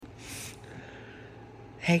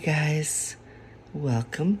Hey guys,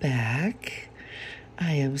 welcome back.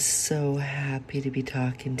 I am so happy to be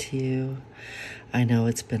talking to you. I know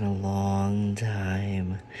it's been a long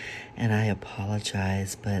time and I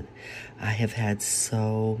apologize, but I have had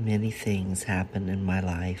so many things happen in my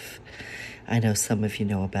life. I know some of you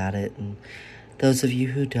know about it, and those of you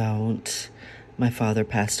who don't, my father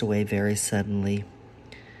passed away very suddenly,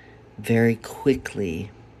 very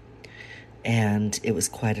quickly, and it was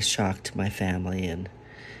quite a shock to my family, and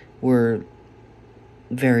we're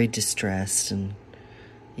very distressed and,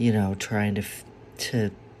 trying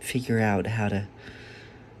to figure out how to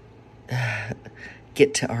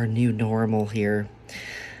get to our new normal here.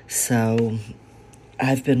 So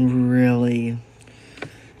I've been really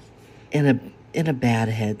in a bad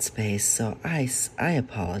headspace, so I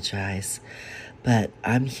apologize. But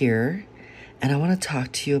I'm here and I want to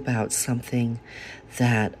talk to you about something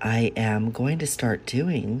that I am going to start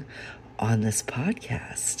doing on this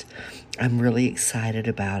podcast. I'm really excited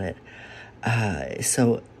about it.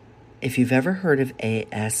 So if you've ever heard of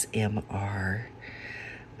ASMR,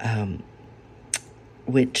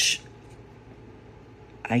 which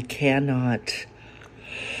I cannot,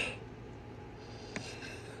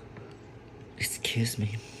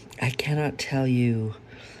 I cannot tell you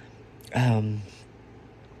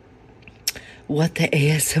what the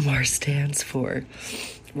ASMR stands for.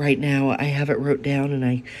 Right now, I have it wrote down and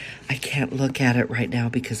I can't look at it right now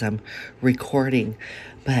because I'm recording,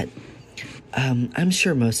 but I'm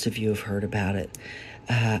sure most of you have heard about it.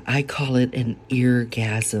 I call it an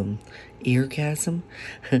eargasm. Eargasm?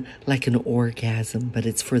 Like an orgasm, but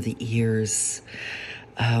it's for the ears.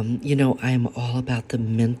 I'm all about the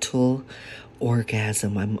mental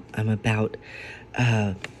orgasm. I'm about,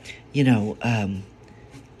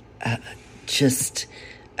 just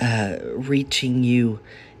reaching you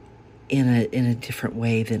in a different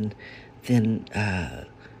way than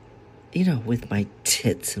with my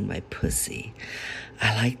tits and my pussy.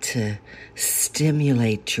 I like to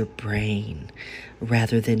stimulate your brain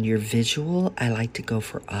rather than your visual. I like to go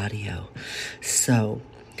for audio. So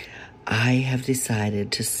I have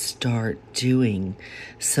decided to start doing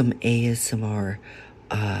some ASMR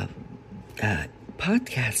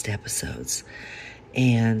podcast episodes.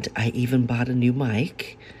 And I even bought a new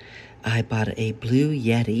mic. I bought a Blue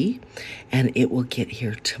Yeti, and it will get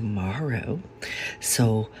here tomorrow.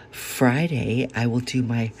 So Friday, I will do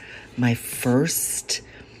my first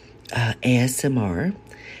ASMR,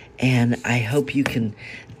 and I hope you can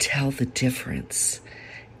tell the difference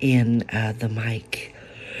in the mic.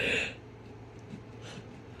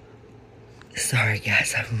 Sorry,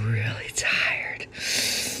 guys, I'm really tired.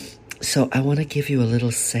 So I want to give you a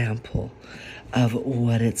little sample of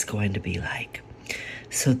what it's going to be like.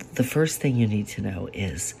 So the first thing you need to know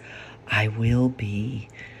is I will be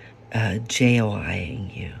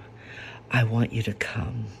JOIing you. I want you to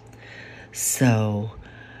come. So,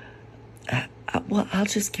 I'll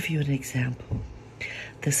just give you an example.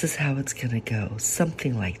 This is how it's going to go.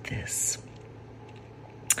 Something like this.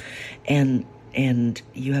 And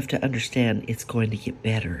you have to understand it's going to get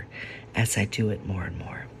better as I do it more and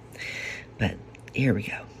more. But here we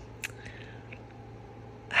go.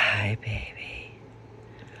 Hi, baby.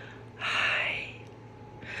 Hi.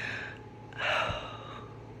 Oh,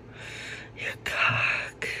 your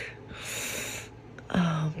cock.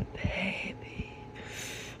 Oh, baby.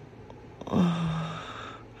 Oh.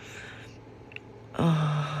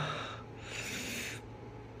 Oh.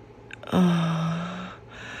 Oh.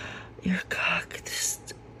 Your cock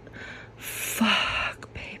just...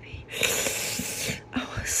 Fuck, baby. I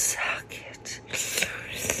want to suck it.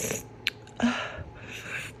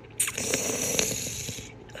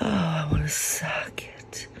 I want to suck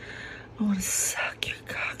it. I want to suck your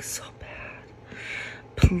cock so bad.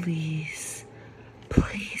 Please,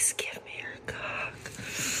 please give me your cock.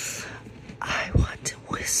 I want to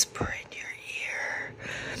whisper in your ear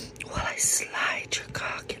while I slide your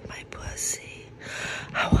cock in my pussy.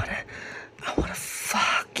 I want to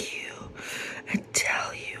fuck you and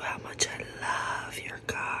tell you how much I love your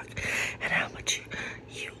cock and how much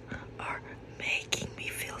you are making me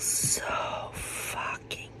feel so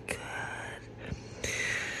fucking good.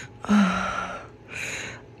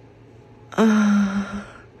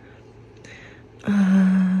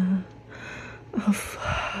 Oh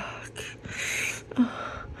fuck.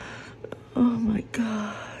 Oh my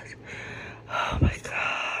god. Oh my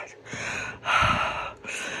god.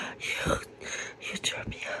 You turn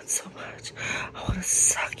me on so much. I want to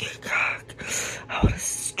suck your cock. I want to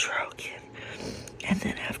stroke it. And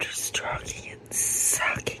then after stroking it,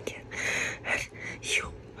 sucking it, and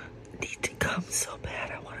you need to come so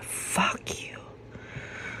bad. I want to fuck you.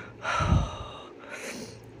 Oh,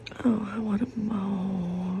 Oh, I want to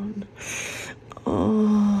moan.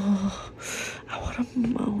 Oh, I want to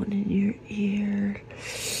moan in your ear.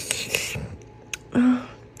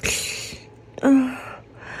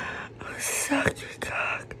 Suck your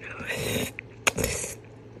cock.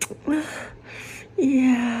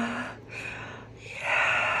 Yeah.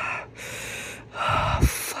 Yeah. Oh,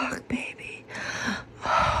 fuck, baby.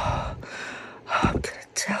 Oh, I'm gonna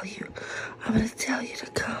tell you. I'm gonna tell you to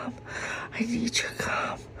come. I need your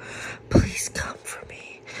come. Please come for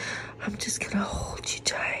me. I'm just gonna hold you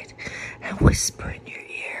tight and whisper in your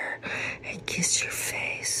ear and kiss your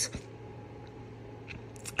face.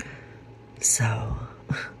 So,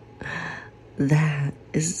 that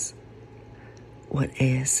is what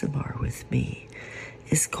ASMR with me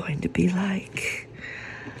is going to be like.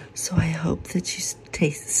 So I hope that you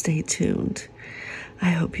stay tuned. I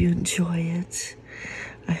hope you enjoy it.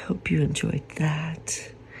 I hope you enjoyed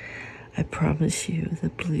that. I promise you the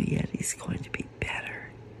Blue Yeti is going to be better.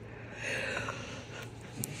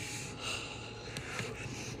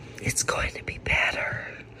 It's going to be better.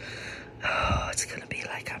 Oh, it's going to be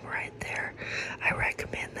like I'm right there. I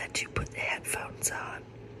recommend that you put the headphones on.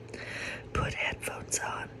 Put headphones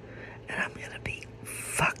on